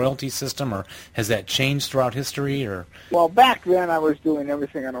keep a royalty system, or has that changed throughout history? Or Well, back then I was doing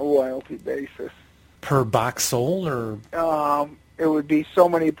everything on a royalty basis. per box sold, or It would be so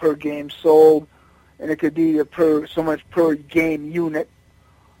many per game sold, and it could be so much per game unit,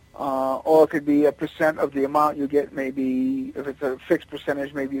 or it could be a percent of the amount you get. Maybe if it's a fixed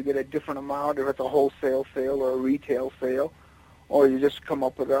percentage, maybe you get a different amount if it's a wholesale sale or a retail sale, or you just come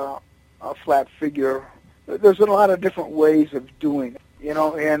up with a flat figure. There's a lot of different ways of doing it,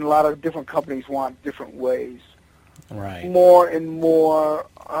 and a lot of different companies want different ways. right? More and more,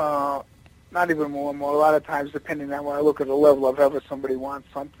 not even more and more, a lot of times depending on when I look at the level of ever somebody wants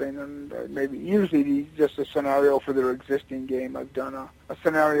something, and maybe usually just a scenario for their existing game. I've done a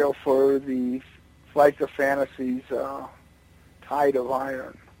scenario for the Flights of Fantasies Tide of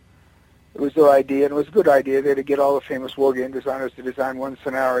Iron. It was their idea, and it was a good idea. They had to get all the famous war game designers to design one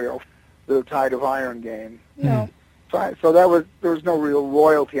scenario for the Tide of Iron game. So there was no real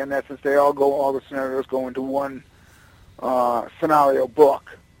royalty in that, since all the scenarios go into one scenario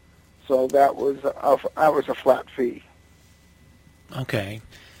book. So that was a flat fee. Okay.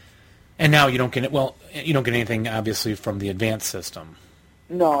 And now you don't get it. Well, you don't get anything obviously from the advanced system.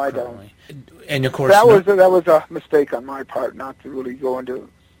 No, I currently. And of course, don't. That was a mistake on my part, not to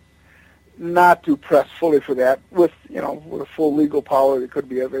press fully for that with a full legal power that could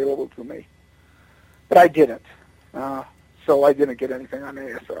be available to me. But I didn't. So I didn't get anything on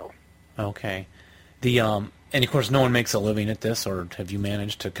ASL. Okay. And of course, no one makes a living at this, or have you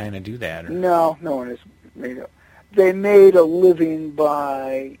managed to kind of do that? Or? No one has made it. They made a living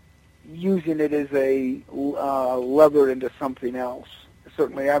by using it as a lever into something else.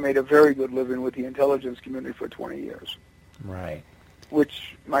 Certainly, I made a very good living with the intelligence community for 20 years. Right.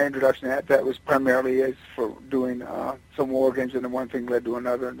 Which my introduction to that was primarily as for doing some war games, and then one thing led to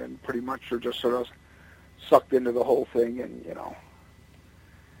another, and then pretty much you're just sort of sucked into the whole thing, and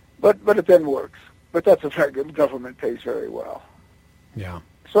But it then works. But that's a very good. Government pays very well. Yeah.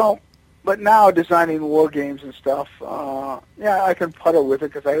 So, but now designing war games and stuff, I can putter with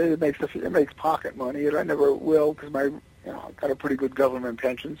it because it makes pocket money, and I never will because I've got a pretty good government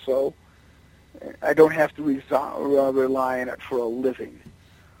pension, so I don't have to rely on it for a living.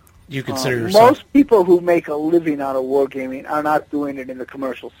 You consider yourself... Most people who make a living out of wargaming are not doing it in the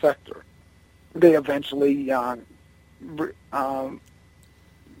commercial sector. They eventually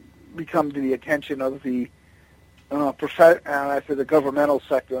become to the attention of the the governmental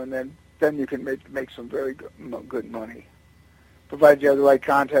sector, and then you can make some very good money, provided you have the right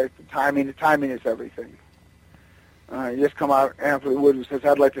contact. The timing is everything. You just come out after the wood and says,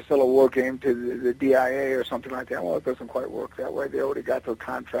 "I'd like to sell a war game to the DIA or something like that." Well, it doesn't quite work that way. They already got their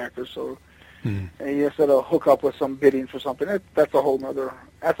contractors, so and you sort of hook up with some bidding for something. That's a whole nother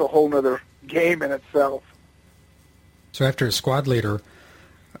game in itself. So after Squad Leader,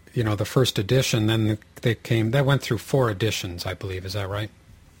 the first edition, then that went through 4 editions, I believe. Is that right?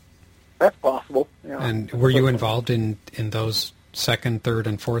 That's possible. And were you involved in those second, third,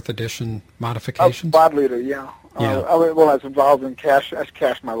 and fourth edition modifications? Squad Leader, yeah. I was involved in cash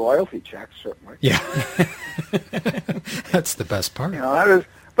my royalty checks, certainly. Yeah. That's the best part.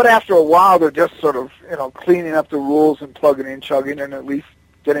 But after a while, they're just sort of, cleaning up the rules and plugging in, chugging, and at least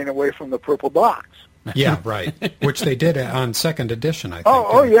getting away from the purple box. Yeah, right. Which they did on second edition, I think.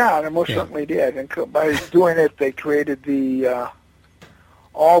 Oh, yeah, they most certainly did. And by doing it, they created the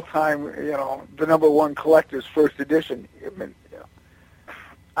all-time, the number one collector's first edition.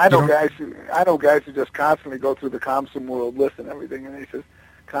 I know guys who just constantly go through the ComSim World list and everything, and they just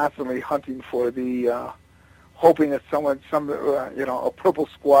constantly hunting for the, hoping that a purple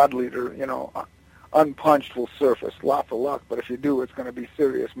squad leader, unpunched will surface. Lots of luck, but if you do, it's going to be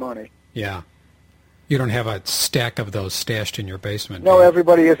serious money. Yeah. You don't have a stack of those stashed in your basement. No,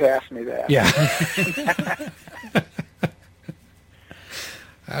 everybody has asked me that. Yeah.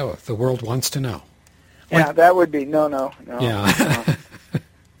 Oh, the world wants to know. Yeah, that would be no. Yeah. No.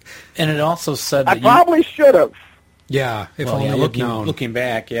 And it also said that I probably should have. Yeah, if only you'd known. Looking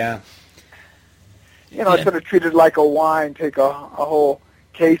back, yeah. It's sort of treated like a wine. Take a whole,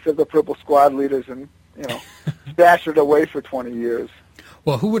 case of the Purple Squad Leaders and, stashed it away for 20 years.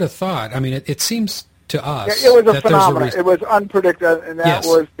 Well, who would have thought? I mean, it seems to us it was a that phenomenon. It was unpredictable, and that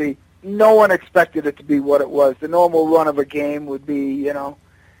was no one expected it to be what it was. The normal run of a game would be,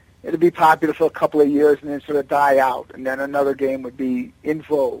 it'd be popular for a couple of years and then sort of die out, and then another game would be in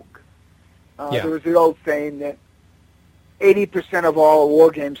vogue. There was the old saying that 80% of all war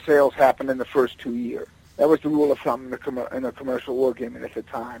game sales happened in the first 2 years. That was the rule of thumb in the commercial wargaming at the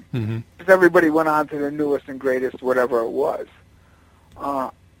time. Because everybody went on to the newest and greatest, whatever it was.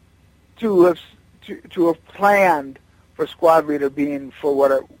 To have planned for Squad Leader being for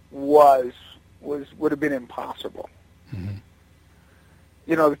what it would have been impossible.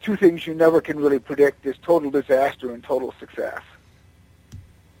 The two things you never can really predict is total disaster and total success.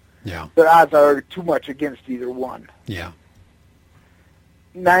 Yeah. The odds are too much against either one. Yeah.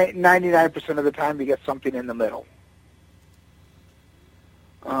 99% of the time you get something in the middle.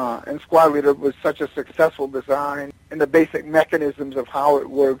 And Squad Leader was such a successful design, and the basic mechanisms of how it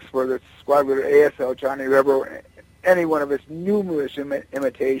works, whether it's Squad Leader ASL, Johnny Rebel, any one of its numerous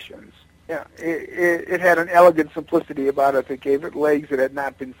imitations. Yeah, it had an elegant simplicity about it that gave it legs that had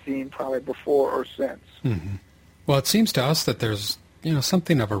not been seen probably before or since. Well, it seems to us that there's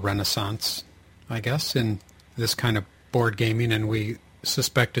something of a renaissance, I guess, in this kind of board gaming, and we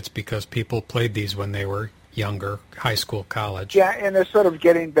suspect it's because people played these when they were younger, high school, college. Yeah, and they're sort of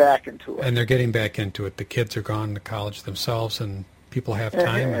getting back into it. And they're getting back into it. The kids are gone to college themselves, and people have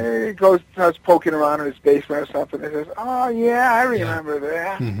time. And he starts poking around in his basement or something, and says, "Oh, yeah, I remember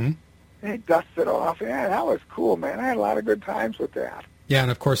that." And he dusts it off. Yeah, that was cool, man. I had a lot of good times with that. Yeah,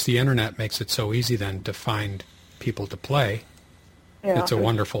 and of course the Internet makes it so easy then to find people to play. Yeah, it's a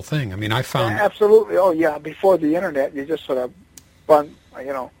wonderful thing. I mean, I found... Absolutely. Oh, yeah, before the Internet, you just sort of it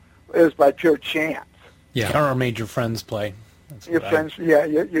was by pure chance. Yeah. Or made your friends play. Friends,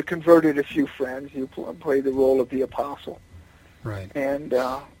 you converted a few friends. You played the role of the apostle. Right. And,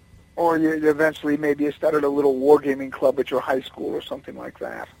 or you eventually maybe you started a little wargaming club at your high school or something like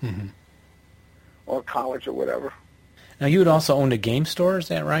that. Or college or whatever. Now, you had also owned a game store, is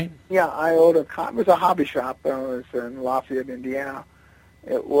that right? Yeah, I owned it was a hobby shop. It was in Lafayette, Indiana.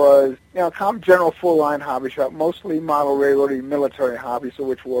 It was, general full-line hobby shop, mostly model railroading military hobbies, of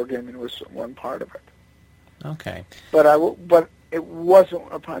which wargaming was one part of it. Okay. But it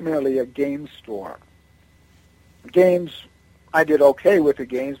wasn't primarily a game store. Games, I did okay with the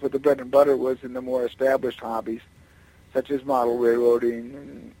games, but the bread and butter was in the more established hobbies, such as model railroading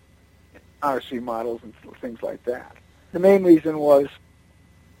and RC models and things like that. The main reason was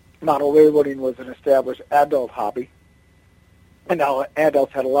model railroading was an established adult hobby, and now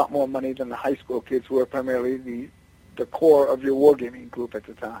adults had a lot more money than the high school kids, who were primarily the core of your wargaming group at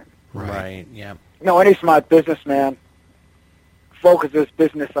the time. Right, yeah. Any smart businessman focuses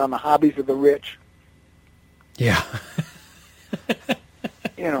business on the hobbies of the rich. Yeah.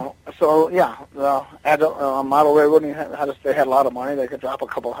 Model railroading they had a lot of money. They could drop a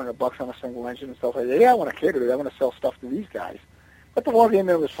couple $100 on a single engine and stuff like that. Yeah, I want to cater to it. I want to sell stuff to these guys. But the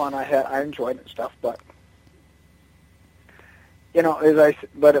wargaming was fun. I enjoyed it and stuff. But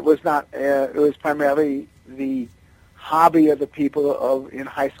but it was not. It was primarily the hobby of the people in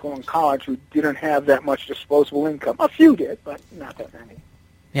high school and college who didn't have that much disposable income. A few did, but not that many.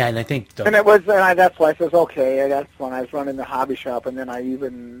 Yeah, and I think... that's why I says, okay, that's when I was running the hobby shop, and then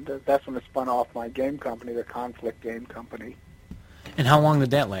that's when it spun off my game company, the Conflict Game Company. And how long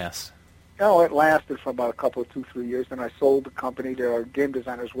did that last? It lasted for about 2-3 years, and I sold the company to a Game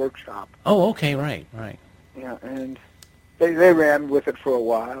Designers Workshop. Oh, okay, right. Yeah, and they ran with it for a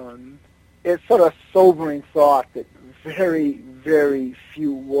while, and it's sort of sobering thought that very, very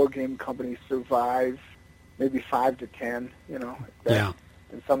few wargame companies survive, maybe 5 to 10, Yeah.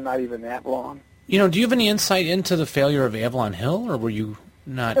 And some not even that long. Do you have any insight into the failure of Avalon Hill, or were you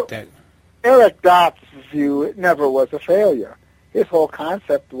not that... Eric Dott's view, it never was a failure. His whole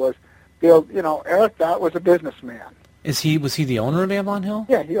concept was, Eric Dott was a businessman. Was he the owner of Avalon Hill?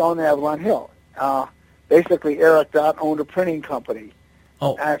 Yeah, he owned Avalon Hill. Basically, Eric Dott owned a printing company.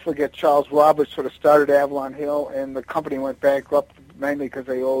 Oh. I forget, Charles Roberts sort of started Avalon Hill, and the company went bankrupt mainly because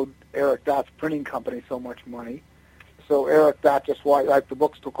they owed Eric Dott's printing company so much money. So Eric Dott just, like the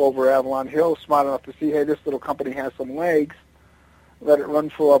books, took over Avalon Hill, smart enough to see, hey, this little company has some legs, let it run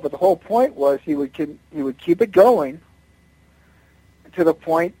for a while. But the whole point was he would keep it going to the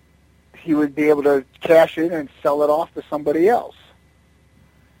point he would be able to cash in and sell it off to somebody else.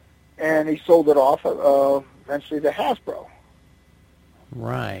 And he sold it off eventually to Hasbro.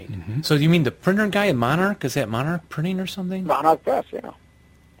 Right. So you mean the printer guy at Monarch? Is that Monarch Printing or something? Monarch Press, That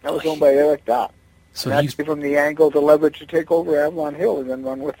was owned by Eric Dott. So and that gave him the angle, the leverage to take over Avalon Hill and then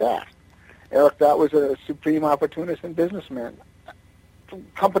run with that. Eric, that was a supreme opportunist and businessman. The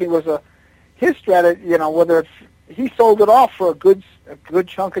company was his strategy, whether it's, he sold it off for a good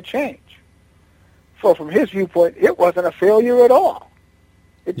chunk of change. So from his viewpoint, it wasn't a failure at all.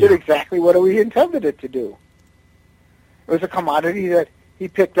 It did exactly what we intended it to do. It was a commodity that he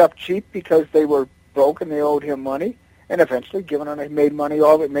picked up cheap because they were broke and they owed him money, and eventually, given it, he made money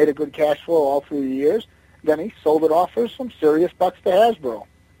all of it, made a good cash flow all through the years. Then he sold it off for some serious bucks to Hasbro.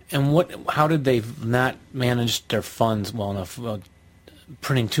 And how did they not manage their funds well enough?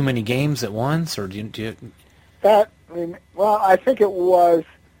 Printing too many games at once, or do you? I think it was.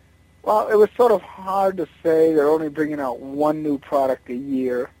 Well, it was sort of hard to say. They're only bringing out one new product a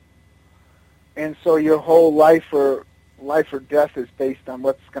year, and so your whole life or death is based on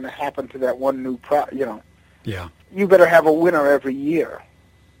what's going to happen to that one new product. Yeah. You better have a winner every year.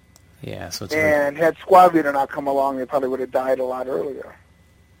 Yeah. So it's had Squad Leader not come along, they probably would have died a lot earlier,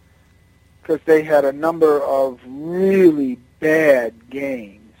 because they had a number of really bad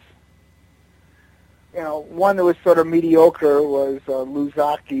games. One that was sort of mediocre was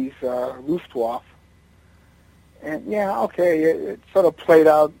Luzaki's Luftwaffe. And, it sort of played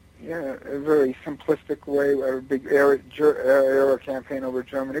out in a very simplistic way, a big air campaign over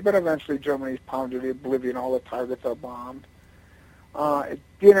Germany, but eventually Germany's pounded oblivion, all the targets are bombed. It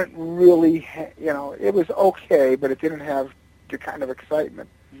didn't really, it was okay, but it didn't have the kind of excitement.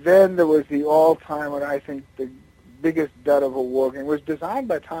 Then there was the all-time, and I think the biggest dud of a war game, was designed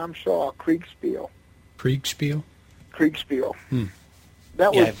by Tom Shaw, Kriegspiel. Kriegspiel.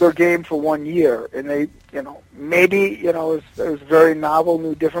 That was their game for 1 year, and they, maybe, it was very novel,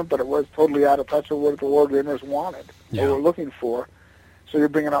 new, different, but it was totally out of touch with what the war gamers wanted or were looking for. So you're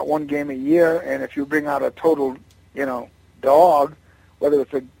bringing out one game a year, and if you bring out a total, dog, whether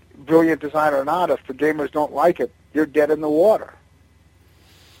it's a brilliant design or not, if the gamers don't like it, you're dead in the water.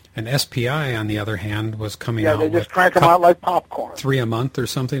 And SPI, on the other hand, was coming out they just crank them out like popcorn. 3 a month or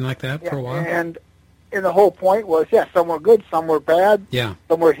something like that for a while. And the whole point was, some were good, some were bad,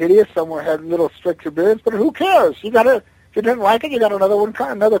 some were hideous, some had little strict experience, but who cares? If you didn't like it, you got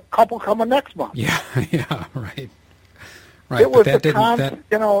another couple coming next month. Yeah, right. Right, it was the constant,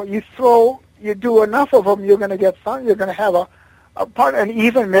 you do enough of them, you're going to get some, you're going to have an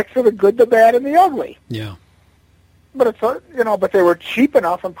even mix of the good, the bad, and the ugly. Yeah. But it's but they were cheap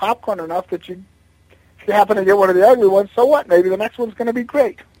enough and popcorn enough that if you happen to get one of the ugly ones, so what? Maybe the next one's going to be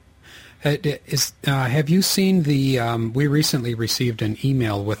great. Have you seen we recently received an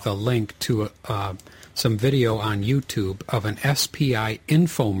email with a link to some video on YouTube of an SPI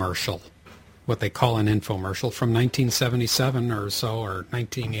infomercial, what they call an infomercial, from 1977 or so, or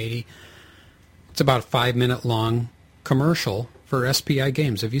 1980. It's about a 5-minute long commercial for SPI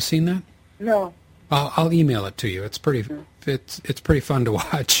games. Have you seen that? No. I'll email it to you. It's pretty. It's pretty fun to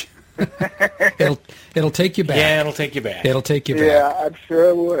watch. It'll take you back. Yeah, it'll take you back. It'll take you back. Yeah, I'm sure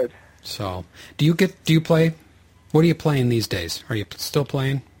it would. So, do you play? What are you playing these days? Are you still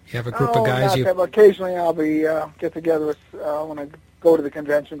playing? You have a group of guys. Occasionally, I'll be get together with when I go to the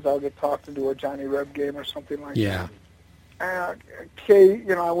conventions. I'll get talked into a Johnny Reb game or something like that. Yeah. I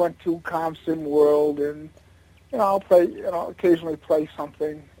went to ComSim World, and I'll play. Occasionally play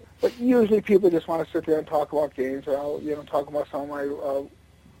something. But usually people just want to sit there and talk about games, or I'll talk about some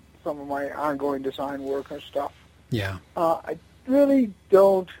of my ongoing design work and stuff. Yeah. I really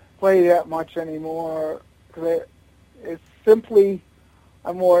don't play that much anymore because it's simply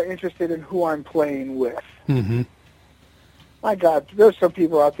I'm more interested in who I'm playing with. Mm-hmm. My God, there's some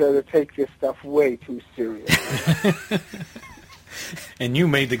people out there that take this stuff way too seriously. And you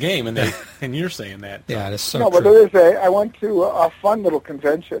made the game, and you're saying that. Yeah, that's so true. But there is I went to a fun little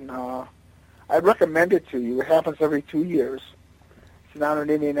convention. I'd recommend it to you. It happens every 2 years. It's down in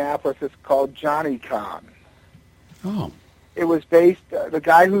Indianapolis. It's called JohnnyCon. Oh. It was based, the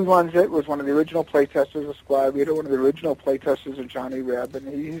guy who runs it was one of the original playtesters of Squad Leader, one of the original playtesters of Johnny Reb,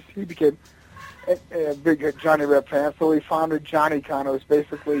 and he became a big Johnny Reb fan, so he founded JohnnyCon. It was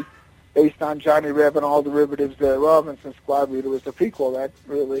basically based on Johnny Reb and all derivatives thereof, and since Squad Leader was the prequel, that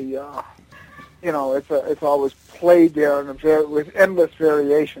really, it's always played there with endless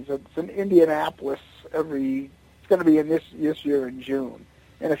variations. It's in Indianapolis it's going to be in this year in June.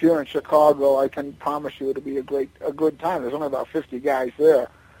 And if you're in Chicago, I can promise you it'll be a good time. There's only about 50 guys there,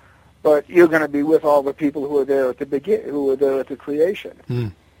 but you're going to be with all the people who were there at the creation.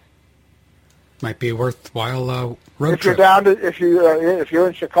 Mm. Might be a worthwhile road trip. If you're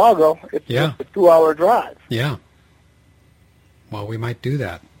in Chicago, it's just a 2-hour drive. Yeah. Well, we might do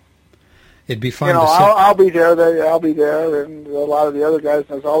that. It'd be fun You know, to sit. I'll be there. I'll be there, and a lot of the other guys.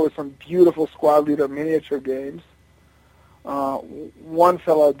 There's always some beautiful Squad Leader miniature games. One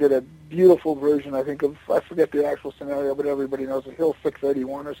fellow did a beautiful version, I think, of, I forget the actual scenario, but everybody knows it, Hill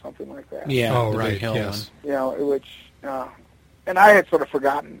 681 or something like that. Yeah. Oh, the right, Big Hill yes. You know, which, and I had sort of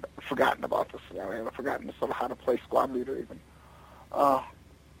forgotten about the scenario. I'd forgotten sort of how to play Squad Leader even.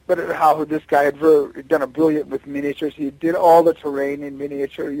 But how this guy had done a brilliant with miniatures. He did all the terrain in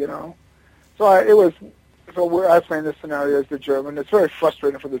miniature, you know. So I was playing this scenario as the German. It's very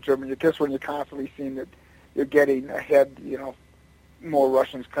frustrating for the German. I guess when you're constantly seeing that you're getting ahead, you know, more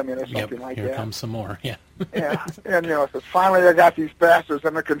Russians come in or something like that. Here comes some more, yeah. Yeah, and, you know, it says, finally I got these bastards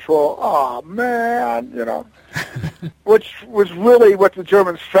under control. Oh, man, you know. Which was really what the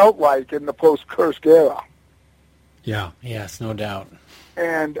Germans felt like in the post-Kursk era. Yeah. Yes, no doubt.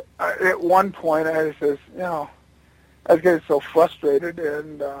 And at one point I says, you know, I was getting so frustrated,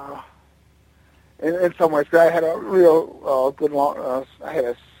 and in some ways, I had a real good I had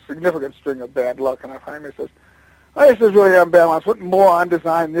a significant string of bad luck, and I finally says, this is really unbalanced. What moron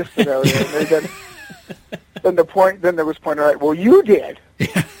designed this scenario? And then there was pointed out, well, you did.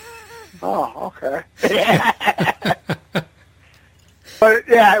 Oh, okay. But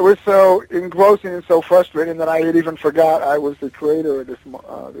yeah, it was so engrossing and so frustrating that I had even forgot I was the creator of this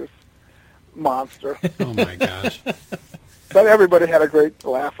monster. Oh my gosh. But everybody had a great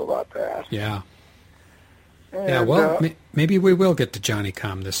laugh about that. Yeah. And, Yeah. Well, maybe we will get to Johnny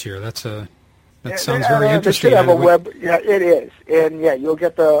Com this year. That sounds they very interesting. should have a web. Yeah, it is, and yeah, you'll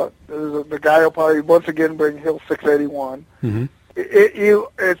get the guy will probably once again bring Hill 681. Mm-hmm. It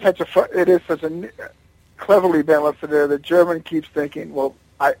is such a cleverly balanced there. The German keeps thinking, well,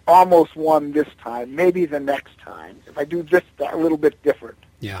 I almost won this time. Maybe the next time, if I do this a little bit different.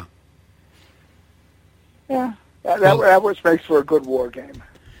 Yeah. Yeah, that which makes for a good war game.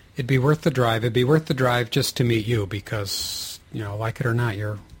 It'd be worth the drive. It'd be worth the drive just to meet you because, you know, like it or not,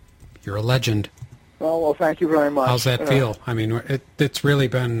 you're a legend. Well, thank you very much. How's that feel? I mean, it's really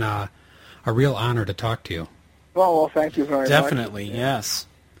been a real honor to talk to you. Well, thank you very much. Definitely, yes.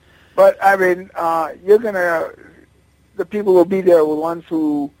 But, I mean, the people who will be there are the ones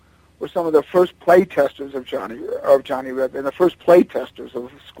who were some of the first play testers of Johnny Reb and the first play testers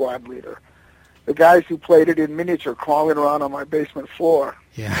of Squad Leader. The guys who played it in miniature crawling around on my basement floor.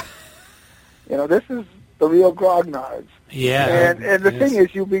 Yeah. You know, this is the real grognards. Yeah. And the thing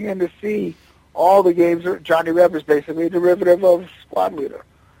is, you begin to see all the games. Johnny Reb is basically a derivative of Squad Leader.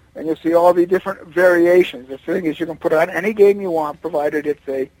 And you'll see all the different variations. The thing is, you can put on any game you want, provided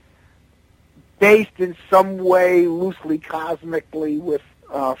it's based in some way, loosely, cosmically, with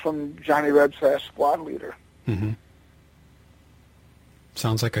from Johnny Reb / Squad Leader. Mm-hmm.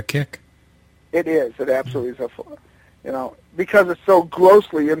 Sounds like a kick. It is. It absolutely is. You know, because it's so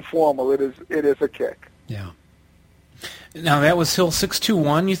grossly informal, it is a kick. Yeah. Now, that was Hill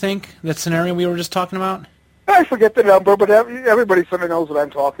 621, you think, that scenario we were just talking about? I forget the number, but everybody sort of knows what I'm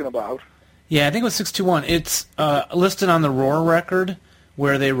talking about. Yeah, I think it was 621. It's listed on the Roar record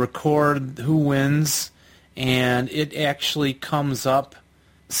where they record who wins, and it actually comes up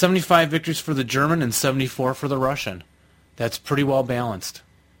 75 victories for the German and 74 for the Russian. That's pretty well balanced,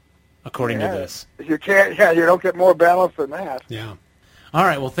 according to this. You don't get more balance than that. Yeah. All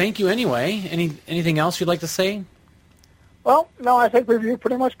right, well, thank you anyway. Anything else you'd like to say? Well, no, I think we've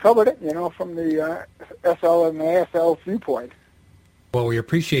pretty much covered it, you know, from the SL and the ASL viewpoint. Well, we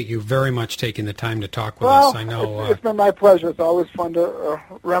appreciate you very much taking the time to talk with us. I know it's been my pleasure. It's always fun to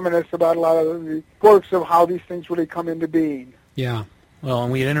reminisce about a lot of the quirks of how these things really come into being. Yeah. Well,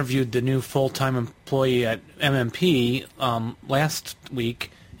 and we had interviewed the new full-time employee at MMP last week,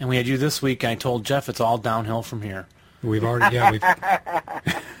 and we had you this week, and I told Jeff it's all downhill from here. We've already,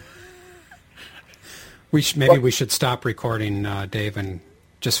 maybe we should stop recording, Dave, and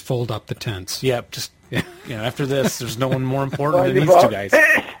just fold up the tents. Yep, after this, there's no one more important than these two guys.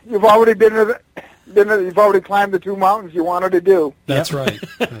 You've already you've already climbed the 2 mountains you wanted to do. That's right.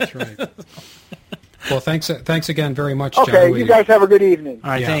 That's right. Well, thanks again very much, John. Okay, you guys have a good evening. All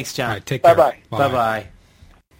right, thanks, John. All right, take care. Bye-bye. Bye-bye.